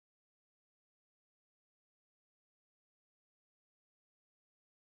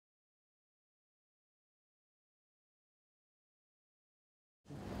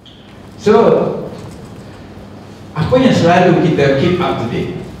So, apa yang selalu kita keep up to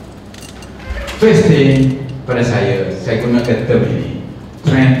date? First thing, pada saya gunakan term ini,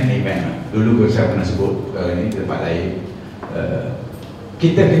 trend event. Dulu saya pernah sebut ini di tempat lain.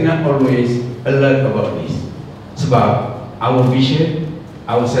 Kita kena always alert about this. Sebab our vision,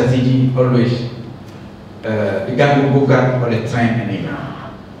 our strategy always diganggu bukan oleh trend and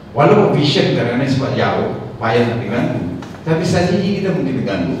event. Walaupun vision kadang-kadang sebab jauh, payah nak diganggu, tapi strategi kita mungkin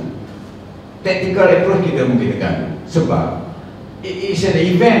diganggu, tactical approach kita mungkin diganggu. Sebab it is an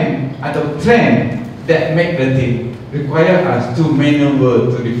event atau trend that make the thing require us to maneuver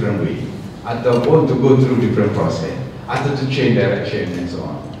to different way, ataupun to go through different process, atau to change direction and so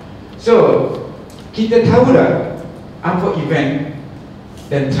on. So kita tahu dah apa event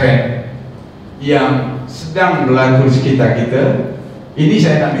dan trend yang sedang berlaku di sekitar kita. Ini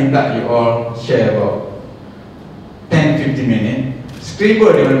saya nak minta you all share about 10-15 minit,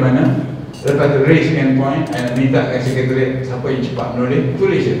 scribble di mana-mana. Lepas tu raise hand point, and minta kat sekretariat siapa yang cepat menulis,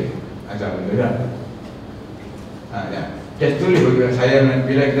 tulis je. Asal benda dah. Ya. Just tulis bagi saya.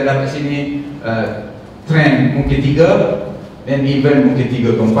 Bila kita dapat sini trend mungkin 3, dan event mungkin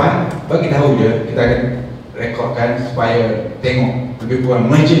 3 ke 4, bagi tahu je, kita akan rekodkan supaya tengok lebih kurang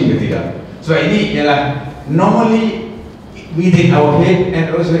matching ke tidak. Sebab ini ialah normally within our head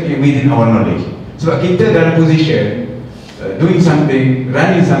and also within our knowledge. Sebab kita dalam position doing something,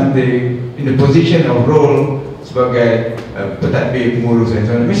 running something in the position of role sebagai pentadbir, pengurus dan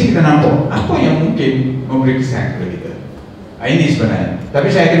sebagainya, mesti kita nampak apa yang mungkin memberi kesan kepada kita. Ini sebenarnya. Tapi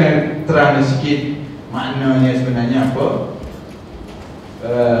saya kena terang sikit maknanya sebenarnya apa.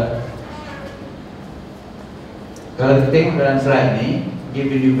 Kalau kita tengok dalam slide ni,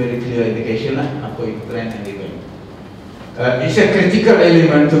 giving you very clear indication lah apa itu trend and event. It's a critical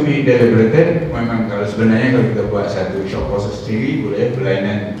element to be deliberated. Memang kalau sebenarnya kalau kita buat satu short process sendiri boleh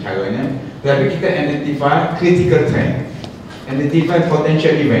berlainan caranya. Tapi kita identify critical trend, identify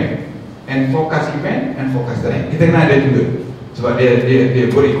potential event, and forecast event and forecast trend. Kita kena ada juga. Sebab dia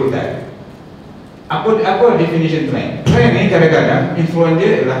boleh ikut tadi. Apa definition trend? Trend ni kadang-kadang influence dia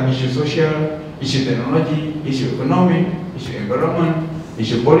adalah isu sosial, isu teknologi, isu ekonomi, isu environment,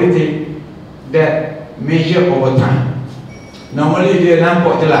 isu politik that measure over time. Normally dia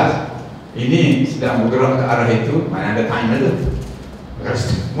nampak jelas ini sedang bergerak ke arah itu, mana ada time ada.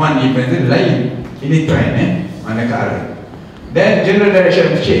 One event itu lain. Ini trend mana ke arah. Then general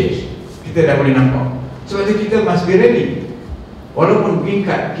direction of change kita dah boleh nampak. Sebab itu kita must be ready. Walaupun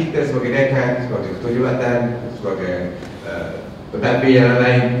tingkat kita sebagai dekan, sebagai ketua jabatan, sebagai pentadbir yang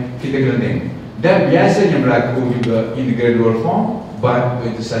lain, kita kena tengok. Dan biasanya berlaku juga in the gradual form, but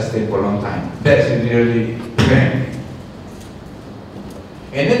going to sustain for a long time. That's really trend.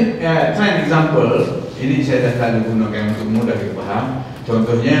 And then trend example, ini saya dah selalu gunakan untuk mudah kita faham.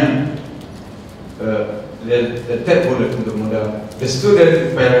 Contohnya, the third bullet untuk mudah, the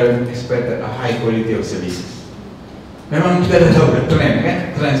student parent expected a high quality of services. Memang kita dah tahu dah trend kan?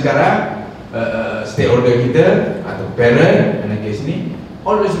 Trend sekarang, stakeholder kita atau parent dalam kes ni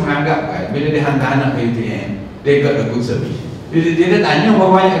always menganggap kan, bila dia hantar anak ke UTM, they got a good service. Dia dah tanya berapa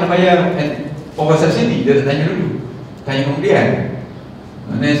banyak kena bayar over subsidi, dia dah tanya dulu, tanya kemudian.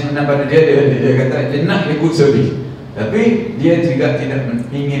 Mana sebenarnya pada dia kata dia nak good service, tapi dia juga tidak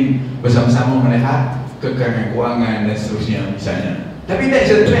ingin bersama-sama melihat kekurangan kewangan dan seterusnya misalnya. Tapi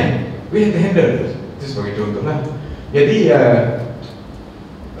that's a trend, we have to handle this. Itu sebagai contoh lah. Jadi dia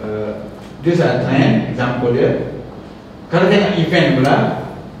adalah trend, example dia. Kalau tengok event pula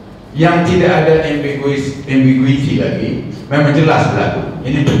yang tidak ada ambiguity lagi, memang jelas berlaku.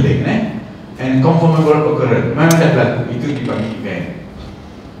 Ini penting and conformable occurrence, memang dah berlaku. Itu dipanggil event.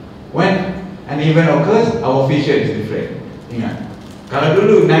 When an event occurs, our vision is different. Ingat, kalau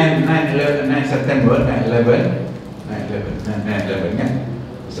dulu 9 September 9/11 kan,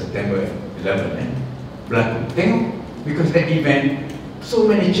 September 11 berlaku. Tengok, because that event,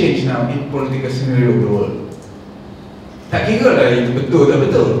 so many change now in political scenario of the world. Tak kira lah itu betul tak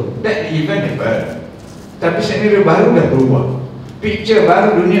betul, that event happen. Tapi scenario baru dah berubah, picture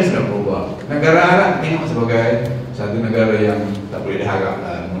baru dunia sudah berubah. Negara Arab tengok sebagai satu negara yang tak boleh diharap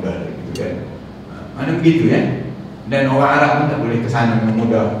lah mudah gitu kan. Mana begitu kan? Dan orang Arab pun tak boleh ke sana dengan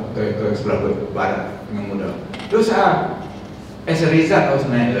mudah, ke sebelah barat dengan mudah. Terus as a result of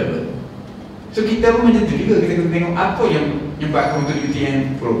 9/11, so kita pun macam tu juga, kita kena tengok apa yang menyebabkan untuk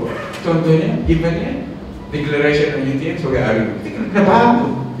UTM berubah. Contohnya eventnya declaration of UTM sebagai hari. Kita kena faham tu.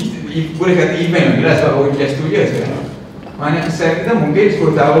 Boleh kata event lah, sebab baru just 2 years kan. Mana kesan kita mungkin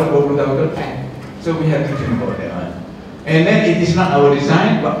 10 tahun, 20 tahun ke depan. So we have to think about that one. And then it is not our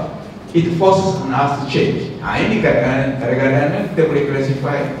design, but it forces on us to change. Ini kadang-kadang kita boleh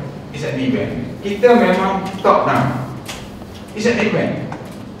classify It's an event. Kita memang top down. It's an event.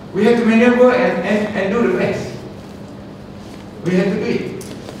 We have to maneuver and do the best. We have to do it.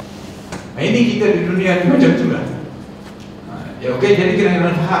 Ini kita di dunia ni macam tu lah. Ya, okay, jadi kita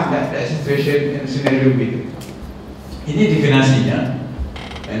kena faham that situation and scenario begitu. Ini definisinya.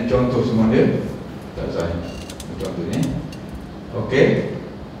 Dan contoh semua dia. Tak usah contohnya. Okay.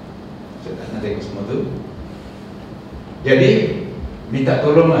 Saya tak nak tengok semua tu. Jadi minta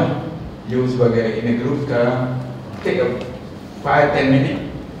tolonglah you sebagai in a group sekarang, take a 5-10 minute,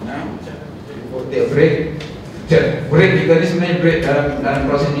 take a break. Break kita ni sebenarnya break dalam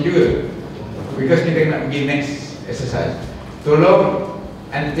proses ni juga, because kita nak pergi next exercise. Tolong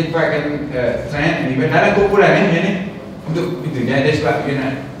identifykan trend ni dalam kumpulan ni untuk itu. Jadi sebab kita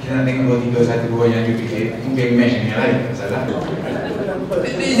nak tengok 2, 3, 1, 2 yang you fikir mungkin match yang lain, tak salah.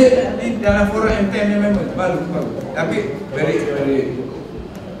 Ini dalam forum MTM ni memang baru. Tapi very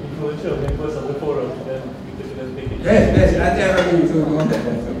members of the forum, then kita kena take it. Yes, nanti akan kontak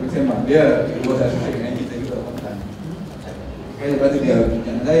bersama. Dia bos asosiasi dengan kita juga kontak. Lepas tu dia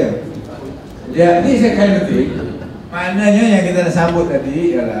bincang saya. Jadi saya kind of think, maknanya yang kita dah sambut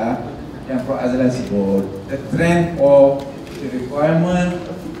tadi ialah yang Prof Azlan sebut, the trend of the requirement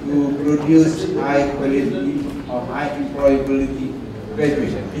to produce high quality or high employability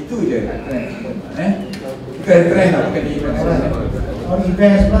graduation. Itu je trend. Bukan trend lah, bukan event. On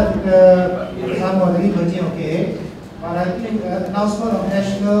events pula kita sama tadi berjing okey. But I think announcement of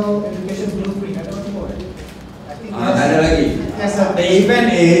National Education Blueprint ada apa semua? I think ada lagi. Yes, The event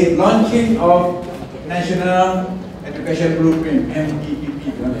is launching of National Education Blueprint (NEBP).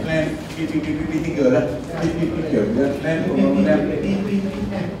 Plan PPP 3 lah. PPP 3. Plan pembangunan.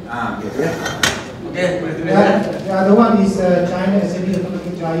 Gitu ya. Okay, boleh tulis. The other one is China as a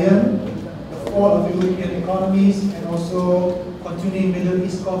economic giant, the fall of European economies, and also continuing Middle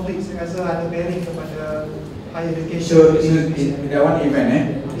East conflicts. Saya rasa ada bearing kepada higher education. So that one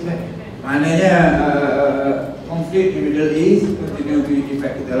event Event. Maknanya konflik di Middle East continue to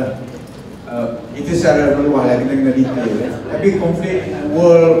affect kita lah. Itu secara meluas lah, kita kena detail. Tapi konflik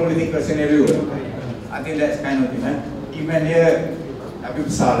world political scenario, I think that's kind of thing. Event dia tapi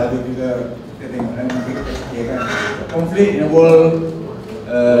besar lah tu bila kita tengok dan kita kan. Konflik in the world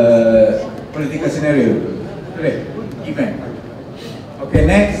political scenario. Boleh? Event. Okay,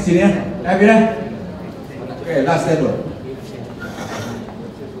 next sini ya. Habis dah. Okay, last level.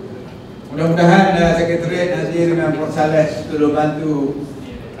 Mudah-mudahan sekretariat nanti dengan Prof Saleh tolong bantu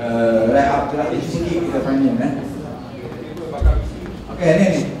write up tu lah, sikit kita final Okay, ni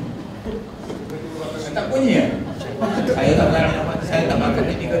tak bunyi ya? Saya tak makan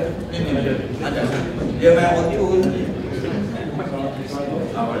ni ada. Dia main audio ni.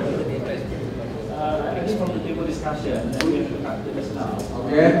 I think from the table discussion that we have conducted just now,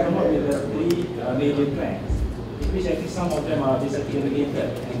 Okay. come up with the 3 major trends, which I think some of them are basically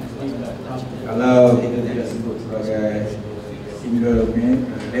related and Kalau kita tidak sebut sebagai single domain,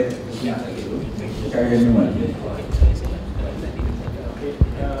 cara ni mana?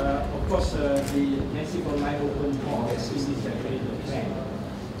 Of course, the massive online open course is definitely the trend.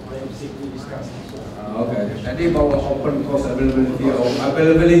 I have simply discussed. Okay. Tadi bawa open course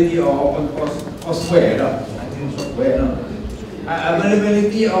availability of open course courseware dah. Software dah.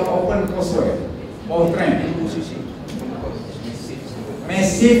 Availability of open courseware. Bawah trend.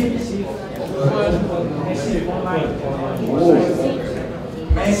 Massive online. Oh.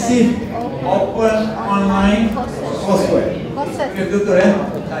 Massive open online courseware. Betul ya?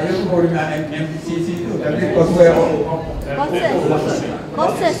 Saya pun dengan MCC tu, tapi courseware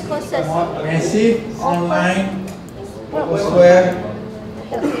Courses. massive online courseware.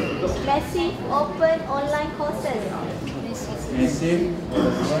 Massive open online courses. Massive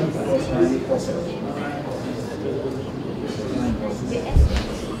online courses.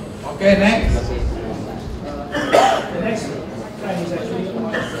 Okay, next. The next trend is actually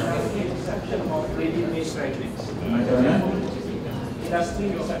on the reception of ready-made graduates. Macam mana? Industry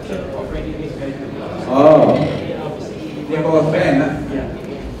reception of ready-made graduates. Oh, dia bawa trend lah. Yeah.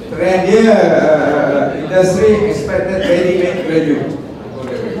 Trend dia industry expected ready-made graduate.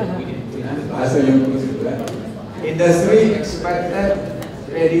 Bahasa yang bagus itu lah. Industry expected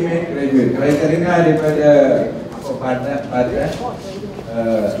ready-made graduate. Kalau kita dengar daripada pada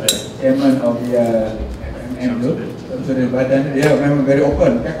chairman of the FMM tu, student badan dia memang very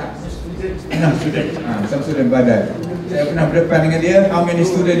open. Cakap, some student badan. Saya pernah berdepan dengan dia, how many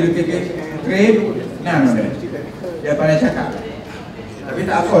student you take grade? None. Dia pandai cakap. Tapi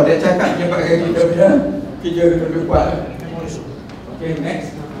tak apa, dia cakap je pakai kita punya kerja dia lebih kuat. Okay,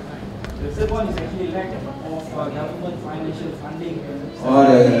 next. The third one is actually lack of of government financial funding. Oh,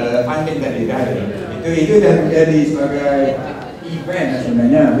 the funding tadi dah ada. Itu dah menjadi sebagai event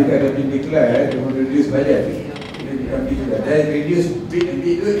sebenarnya. Bila ada been declared to reduce budget, itu become declared. Then reduce bit and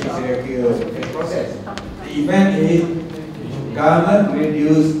bit itu is a process. The event is government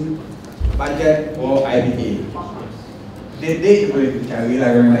reduce budget for IBT. The date boleh cari lah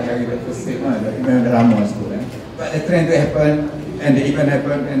kalau nak cari the first statement, tapi memang dah lama sebut. But the trend to happen and the event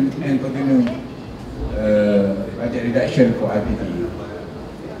happen and continue budget reduction for IBT.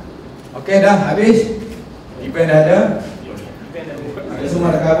 Okay dah habis. Event dah ada.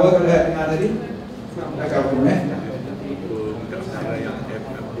 Semua dah cover kalau dah dengar tadi. Dah cover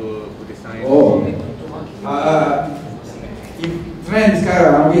Oh. Trend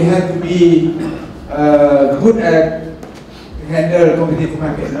sekarang we have to be good at handle competitive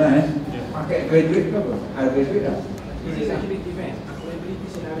market, market graduate ke apa? High graduate dah. This is actually event, availability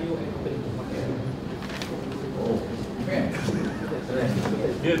scenario and competitive market. Oh, event.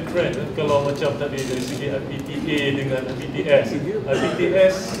 Dia trend kalau macam tadi dari segi IPTA dengan IPTS.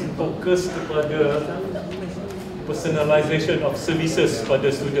 IPTS fokus kepada personalization of services pada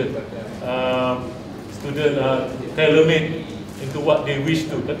student. Student tailor-made into what they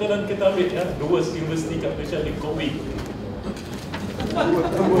wish to. Katakan kita ambil dua universiti kat Malaysia di Kobe.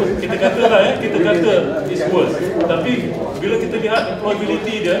 Kita kata kita kata it's worse. Tapi bila kita lihat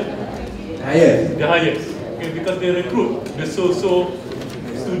employability dia highest. Okay, because they recruit the so-so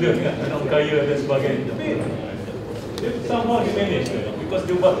student anak kaya dan sebagainya. Tapi somehow they manage because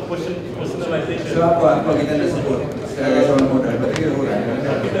dia buat personalization. So apa kita nak sebut sebagai soal modal? Berarti kita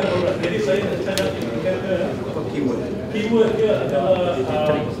orang. Jadi saya kata keyword dia adalah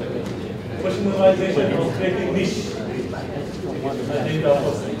personalization of creating niche.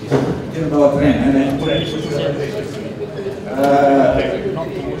 Dia bawa trend,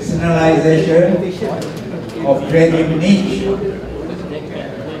 personalization of creative niche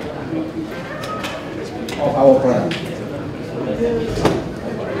of our product.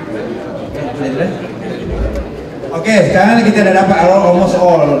 Okay, sekarang kita dah dapat almost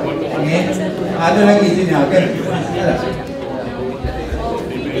all. Okay. Ada lagi sini, okay?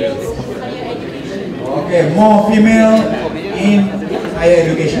 Okay, more female in higher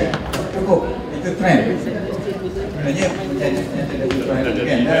education. Cukup, itu trend. Sebenarnya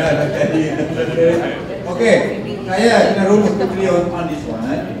okay, saya kena rumus quickly on this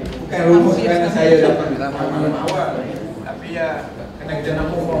one. Bukan rumus kerana saya dapat pemahaman awal, tapi ya kena kita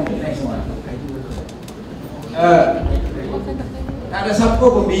nak move on to next one. Tak ada siapa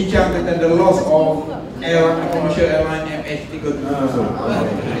pembincang tentang the loss of commercial airline MH370.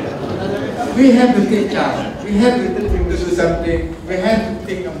 We have to take charge. We have to do something. We have to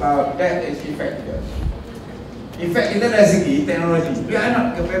think about that as effect. In fact, kita dari segi teknologi, we are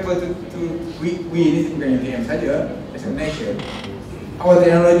not capable to we ini bukan UTM saja as a nation. Our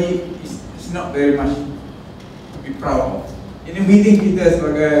technology is not very much to be proud of. Ini meeting kita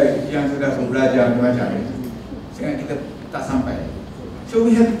sebagai yang sudah belajar macam ini, sehingga kita tak sampai. So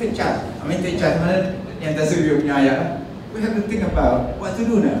we have to take charge. I mean take charge mana yang tersebut punya ayat. We have to think about what to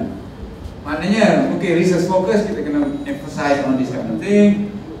do now. Maknanya mungkin research focus kita kena emphasize on this kind of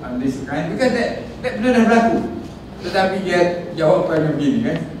thing, on this kind, because that benar dah berlaku. Tetapi dia jawapannya begini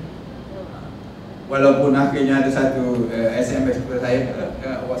kan. Walaupun akhirnya ada satu SMS kepada saya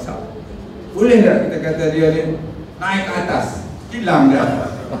WhatsApp. Boleh tak kita kata dia naik ke atas, hilang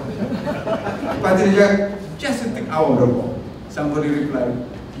dah. Lepas tu dia just to take our robot. Somebody reply,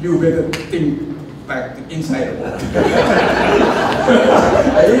 you better think back to inside the ball.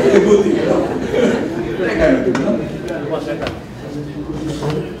 Ini good thing,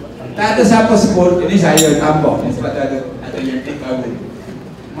 tak ada siapa sebut, ini saya tambah sebab ada yang tahu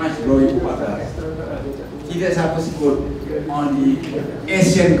much growing further. Tidak siapa sebut on the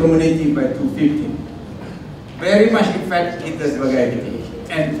Asian community by 250. Very much effect kita sebagai entity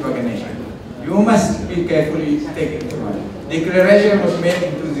and sebagai nation. You must be carefully take it into mind. Declaration was made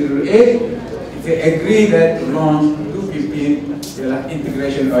in 2008. They agree that to launch 2015 adalah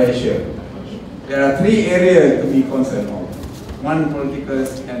integration of Asia. There are three areas to be concerned of. One political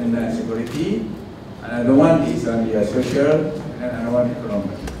and security, another one is on the social, and another one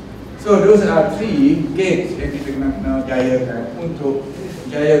economic. So those are three gates yang kita kena jayakan untuk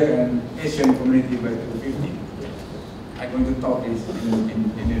jayakan Asian community by 2015. I'm going to talk this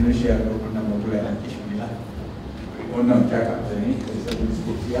in Indonesia 26 bulan nanti Bismillah. Orang cakap tadi, saya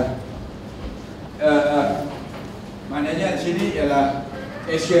diskusi ya. Maknanya di sini ialah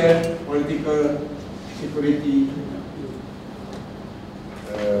Asian political security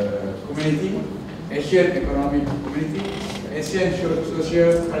community, Asian economic community, Asian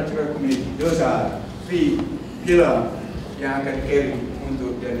social cultural community. Those are 3 pillar yang akan carry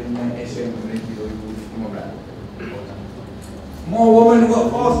untuk jadinya Asian Community 2015. More women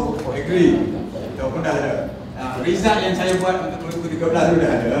workforce, agree. Itu pun dah ada. Result yang saya buat untuk 2013 tu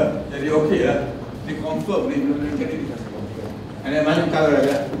dah ada. Jadi okey lah. Dia confirm ni benda-benda macam ni. And then mana kalau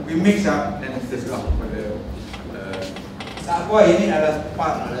ada, we mix up dan kita serah pada apa ini adalah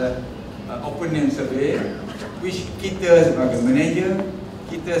part adalah opinion survey which kita sebagai manager,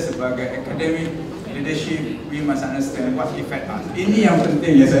 kita sebagai academic leadership, we must understand what effect us. Ini yang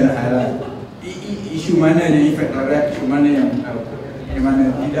penting yang saya nak highlight. Isu mana yang effect direct, isu mana yang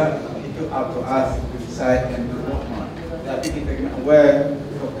mana tidak, itu up to us to decide and to work on. Tapi kita kena aware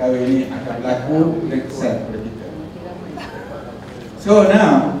perkara ini akan berlaku dan kesan pada kita. So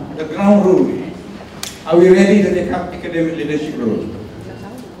now, the ground rule. Are we ready to take up academic leadership role?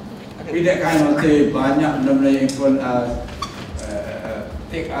 With that kind of thing, banyak benda-benda yang pun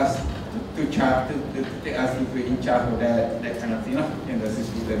take us to take us to be in charge of that kind of thing lah, yang dah saya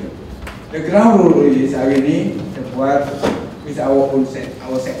sebut tadi. The ground rule is hari ini kita buat with our own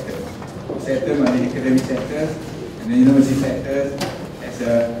our sector. Sector mana academic sector and the university sector as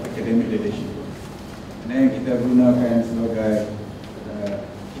a academic leadership. Dan kita gunakan sebagai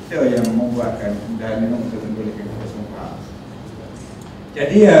kita yang membuatkan dan memang betul-betul kita semua faham.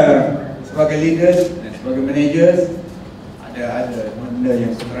 Jadi sebagai leaders dan sebagai managers ada benda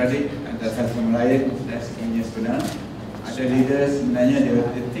yang sporadik antara satu sama lain dan sekiranya sebenar. Ada leaders sebenarnya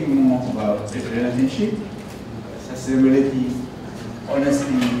dia think more about relationship, sustainability,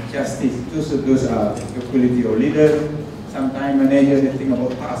 honesty, justice. Those are the quality of leaders. Sometimes manager they think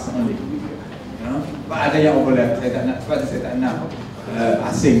about task only. You know? But ada yang overlap. Saya tak nak, sebab saya tak nak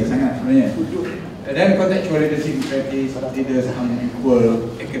asing sangat sebenarnya. Dan contextual leadership practice, leaders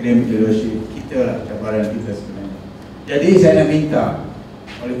equal academic leadership, kita lah cabaran kita sebenarnya. Jadi saya nak minta,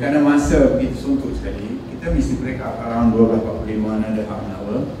 oleh kerana masa begitu sungguh sekali, kita mesti break up around 12.45 and a half an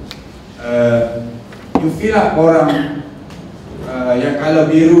hour. You fill up orang yang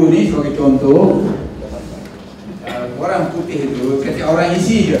kalau biru ni sebagai contoh, orang putih itu ketika orang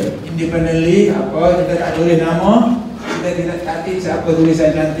isi je independently, apa kita tak tulis nama, kita tidak cantik siapa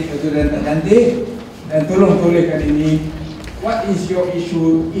tulisan cantik atau tak cantik, dan tolong tuliskan ini what is your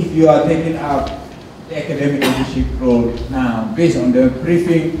issue if you are taking up the academic leadership role now based on the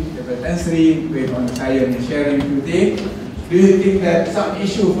briefing, the presentation, based on saya sharing today. Do you think that some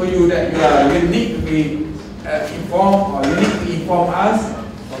issue for you that you need to be informed, or you need to inform us,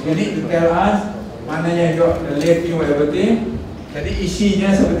 or you need to tell us mana yang the left you everything. Jadi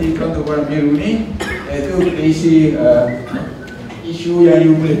isinya seperti contoh orang biru ni, iaitu isi isu yang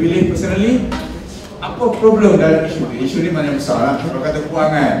you boleh pilih personally. Apa problem dalam isu ni? Isu ni mana besar lah. Kalau kata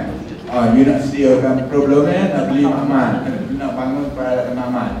kewangan, you nak sediakan problemnya, nak beli maman, nak bangun peralatan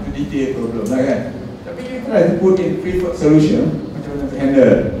maman, itu detail problem lah kan. Tapi you try to put in preferred solution, macam mana to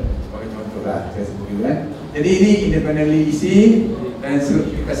handle. Bagi contoh lah, saya sebut dulu kan. Jadi ini independently isi dan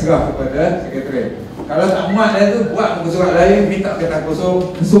kita serah kepada sekretariat. Kalau tak muat dia tu, buat muka surat lain, minta kata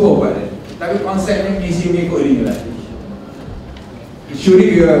kosong, suruh buat dia. Tapi konsepnya mengisi mengikut ini lah. Isu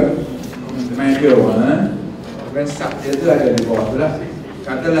ni dia manager orang, dan subjek tu ada di bawah tu lah.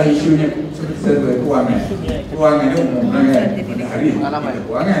 Katalah isunya seperti kewangan. Kewangan ni umum lah kan, pada hari kita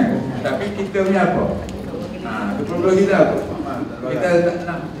kewangan. Tapi kita punya apa? Itu problem kita apa? Kita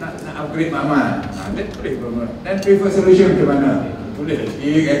nak upgrade maman. Dia boleh problem. Dan preferred solution ke mana? Boleh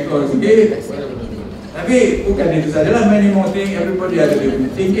sikit, ekor sikit. Tapi bukan itu sajalah, many more things, everybody ada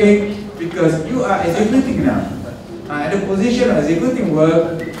different thinking, because you are executing now. Ada position of executing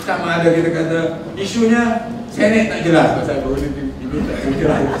work, sama ada kita kata isunya Senate tak jelas pasal politik itu tak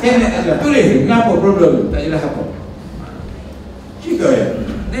jelas. Senate tak jelas, tulis kenapa problem tak jelas apa. Cerita ya.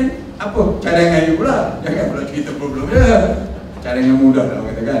 Then apa cadangan you pula? Jangan pula cerita problem dia. Cadangan mudah lah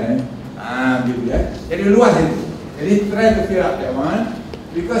katakan gitu ya. Jadi luas itu. Jadi try to fill up that one,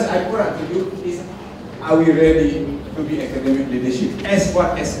 because I put up to you is, are we ready to be academic leadership as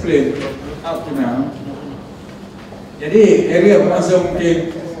what explained up to now. Jadi area masa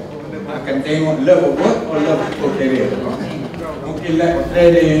mungkin akan tengok love of work or love for career. Mungkin like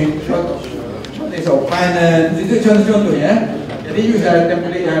trading, short of finance, itu contoh-contoh ya. Jadi you dah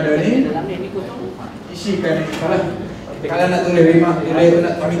template yang ada ni, isikan ni. Kalau nak tulis rimah, tulis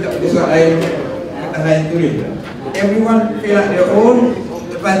nak minta surat lain, kata lain tulis. Everyone fill out their own.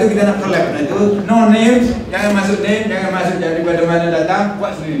 Lepas tu kita nak collect itu, no names, jangan masuk name, jangan masuk daripada mana datang,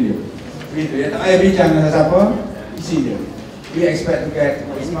 buat sendiri dia. Begitu ya, tak payah bincang dengan siapa, isi dia. We expect to get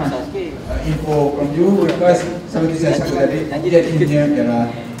as much info from you, because seperti saya sebut tadi, jadinya ialah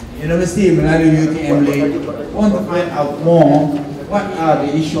universiti melalui UTM Link want to find out more what are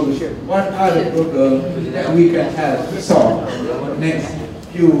the issues, what are the problems that we can help solve next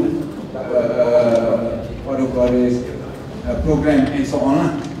few what do you call this, program and so on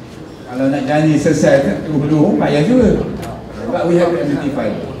lah. Kalau nak janji selesai dulu payah juga, but we have to identify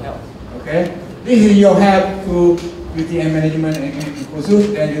it. Okay, this is your help to UTM management and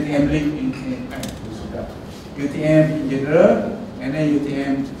khusus dan UTM lead in UTM in general and then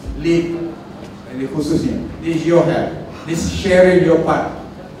UTM lead and khususnya. This is your help. This is sharing your part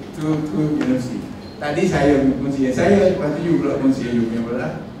to university. Tadi saya kongsi saya, lepas tu you pula kongsi you punya pula.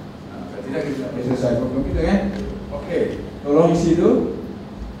 Kalau tidak kita tak selesai problem kita kan. Okay, tolong isi tu.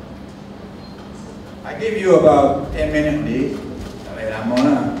 I give you about 10 minutes ni. Tak payah lama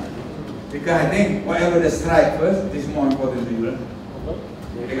lah. Because I think whatever the strike first, this is more important to you lah.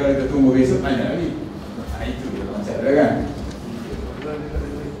 Jadi kalau kita tunggu besok tanya lagi. Itu konsep dia kan.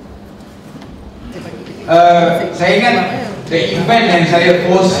 Saya ingat the event yang saya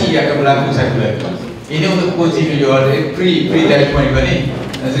foresee akan berlaku saya bulan. Ini untuk foresee video pre-judgment event ni.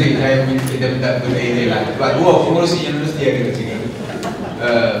 Nazri saya minta berdiri lah. Sebab dua pengurusi universiti ada kat sini.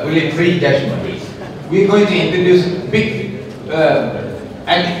 Boleh pre-judgment. We're going to introduce big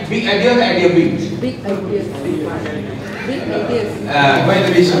ideas. Big ideas. Going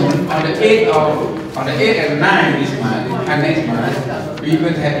to be soon on the 8th and 9th this month and next month. We're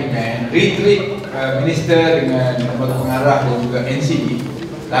going to have event retreat minister dengan pengarah dan juga NCD.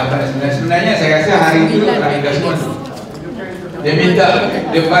 Sebenarnya saya rasa hari itu adalah endorsement. Dia minta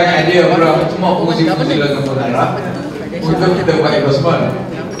dia banyak idea orang semua pengurusi-pengurusi dengan pengarah untuk kita buat endorsement.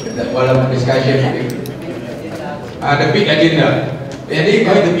 Walaupun discussion ada big agenda. Jadi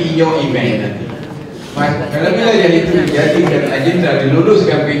going to be your event nanti. Kalau bila jadi itu dijadikan agenda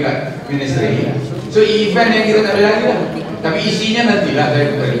diluluskan peringkat ministeri. So event yang kita tak ada lagi lah. Tapi isinya nantilah saya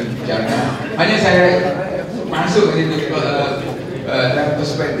bicara. Hanya saya masuk ke situ dalam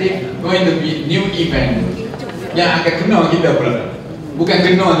perspektif going to be new event yang akan kena kita pula. Bukan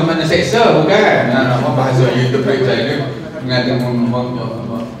kena di mana seksa, bukan. Bahasa YouTube saya ni mengatakan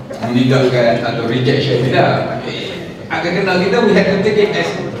meninggalkan atau rejection, tidak. Akan kena kita, we have to take it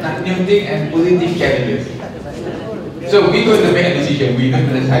as new thing and positive challenges. So we going to make a decision. We don't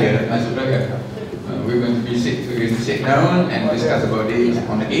saya masuk lagi. We're going to sit down and discuss about this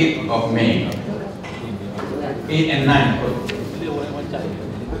on the 8th of May. 8 and 9.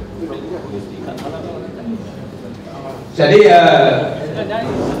 Jadi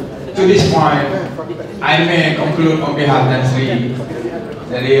to this point, I may conclude on behalf of Sri.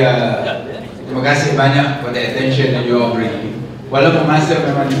 Jadi terima kasih banyak for the attention that you all bring. Walaupun masa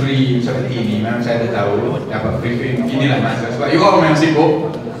memang diberi seperti ini, memang saya dah tahu dapat briefing inilah masa. Sebab you all memang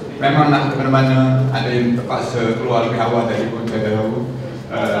sibuk, memang nak ke mana-mana, ada yang terpaksa keluar lebih awal tadi pun saya tahu.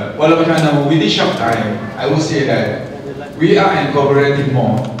 Walaupun macam mana, with this short time, I will say that we are collaborating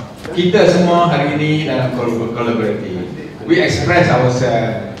more. Kita semua hari ini dalam collaborative. We express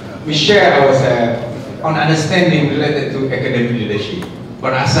ourselves, we share ourselves on understanding related to academic leadership.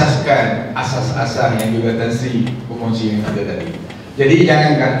 Berasaskan asas-asas yang juga Tan Sri berkongsi dengan kita tadi. Jadi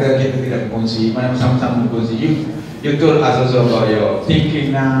jangan kata kita tidak berkongsi, mana sama-sama berkongsi. You told us also about your thinking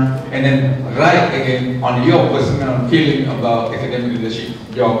now, and then write again on your personal feeling about academic leadership,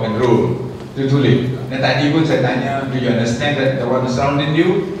 job and role. Itu tulis. Dan tadi pun saya tanya, do you understand that the one surrounding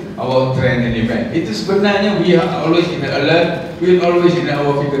you about trend and event? Itu sebenarnya we are always in the alert, we are always in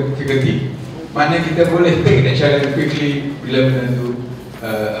our figurative. Mana kita boleh take the challenge quickly bila benda itu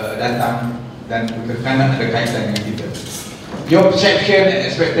datang dan tekanan ada kaitan dengan kita. Your perception and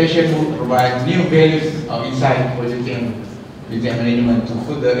expectation will provide new values or insight for UTM management to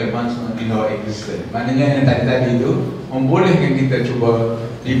further advancement in our existence. Maknanya yang tadi itu membolehkan kita cuba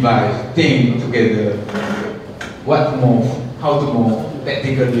devise, think together what to move, how to move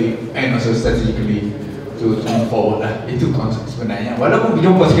tactically and also strategically to move forward lah. Itu konsep sebenarnya. Walaupun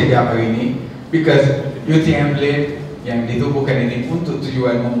jumpa sekejap hari ini, because UTM lead yang ditubuhkan ini untuk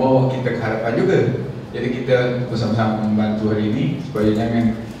tujuan membawa kita ke harapan juga. Jadi kita bersama-sama membantu hari ini supaya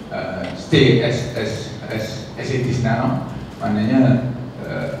jangan stay as it is now. Maknanya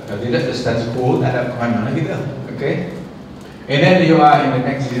kalau tidak the status quo, tak ada kemana kita. Okay. And then you are in the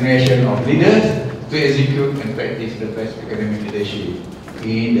next generation of leaders to execute and practice the best academic leadership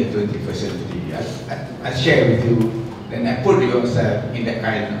in the 21st century. I share with you, then I put yourself in that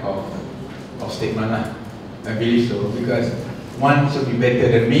kind of statement lah. I believe so, because one should be better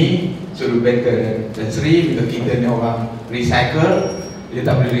than me, should be better than Sri, because kita ni orang recycle, dia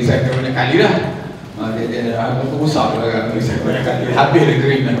tak boleh recycle banyak kali lah. Dia ada rusak lah kan, recycle banyak kali, habis dia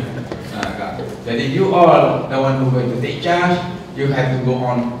kering lah. Jadi you all, the one who going to take charge, you have to go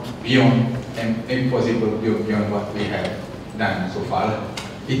on beyond and impossible beyond what we have dan so far lah.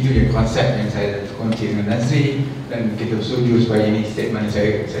 Itu yang konsep yang saya kongsi dengan Nazri dan kita setuju supaya ini statement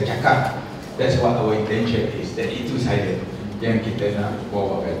saya cakap. That's what our intention is. Dan itu saja yang kita nak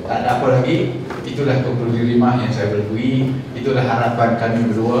bawakan. Tak ada apa lagi. Itulah konklusi rimah yang saya berdui. Itulah harapan kami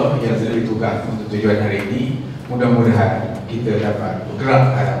berdua yang diberi tugas untuk tujuan hari ini. Mudah-mudahan kita dapat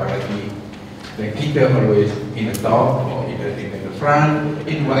bergerak hadapan lagi. Dan kita always in the top or in the front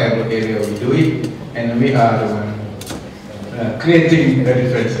in whatever area we do it, and we are the one creating the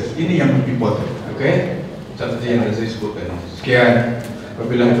differences. Ini yang important, okay? Seperti yang saya sebutkan. Sekian.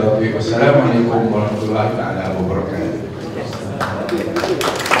 Wabillahi taufiq. Wassalamualaikum warahmatullahi wabarakatuh.